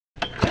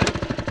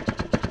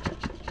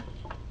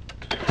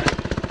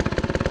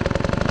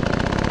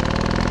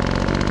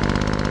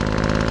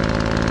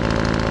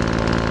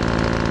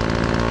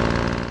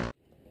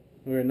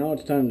Alright, now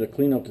it's time to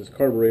clean up this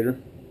carburetor.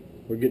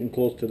 We're getting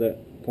close to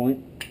that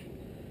point.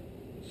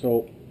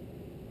 So,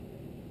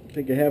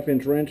 take a 1/2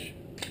 inch wrench,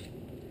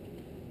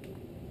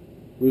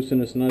 loosen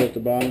this nut at the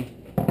bottom.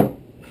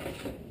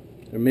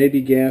 There may be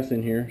gas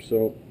in here,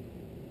 so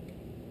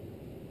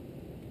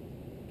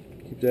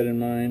keep that in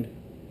mind.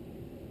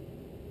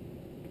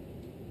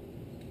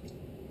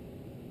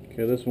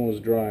 Okay, this one was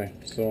dry,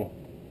 so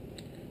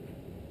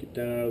get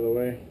that out of the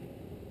way.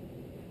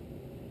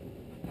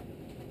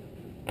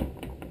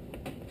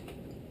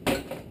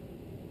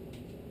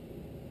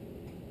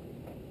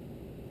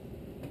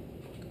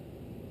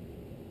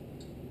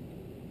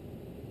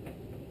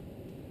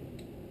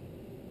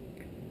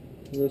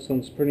 This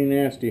one's pretty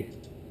nasty.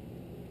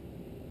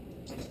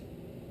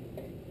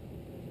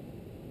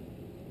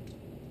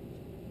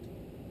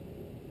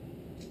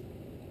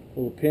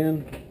 Pull the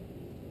pin,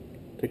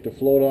 take the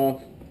float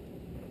off.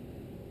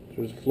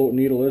 There's a float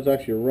needle. There's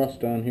actually a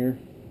rust on here.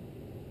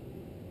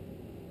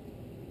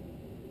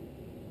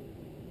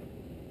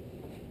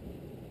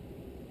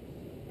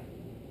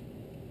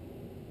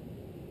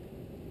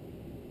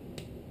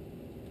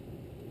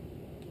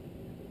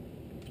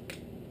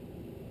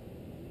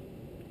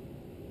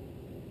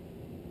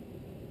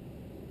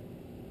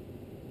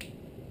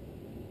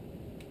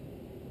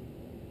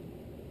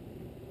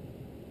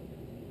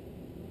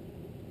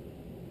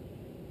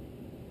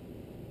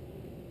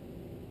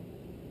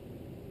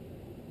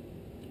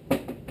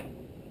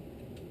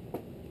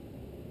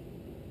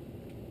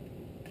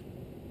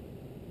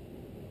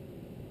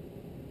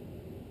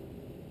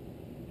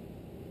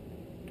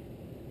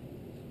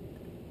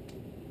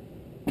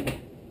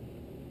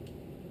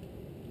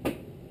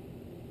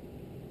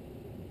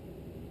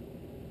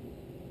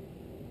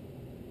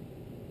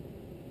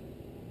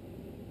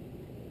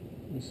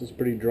 This is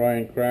pretty dry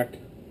and cracked.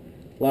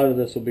 A lot of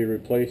this will be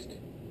replaced.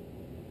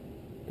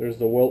 There's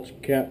the Welch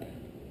cap.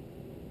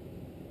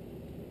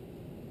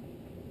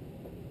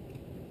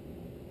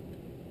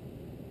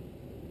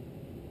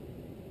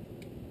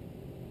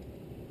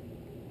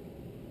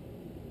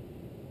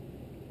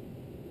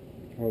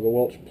 Or the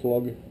Welch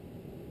plug.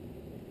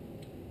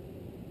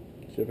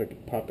 See if I can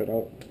pop it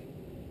out.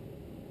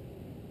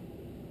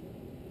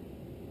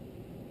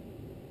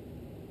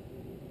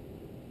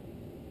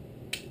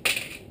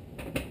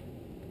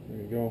 There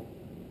you go.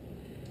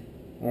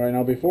 Alright,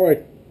 now before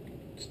I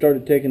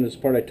started taking this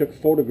apart, I took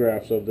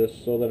photographs of this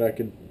so that I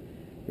could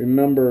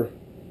remember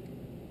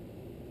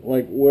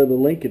like where the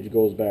linkage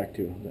goes back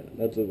to.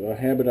 That's a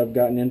habit I've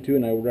gotten into,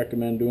 and I would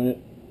recommend doing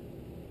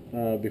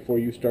it before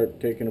you start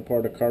taking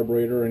apart a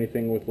carburetor or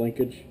anything with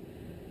linkage,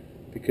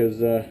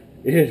 because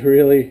it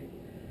really,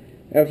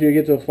 after you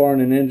get so far in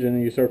an engine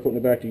and you start putting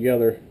it back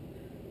together,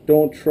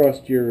 don't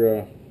trust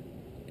your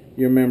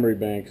memory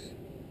banks.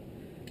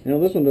 You know,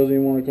 this one doesn't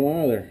even want to come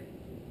out of there.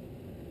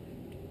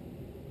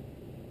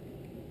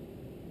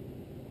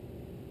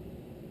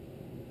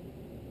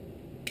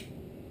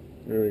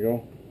 There we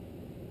go.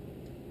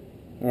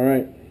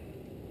 Alright.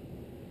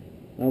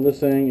 Now this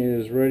thing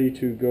is ready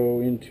to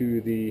go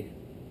into the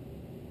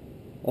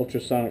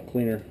ultrasonic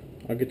cleaner.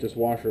 I'll get this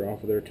washer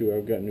off of there too.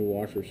 I've got new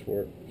washers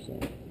for it. So,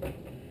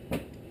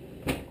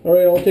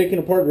 alright, all taken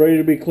apart, ready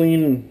to be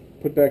cleaned and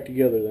put back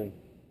together then.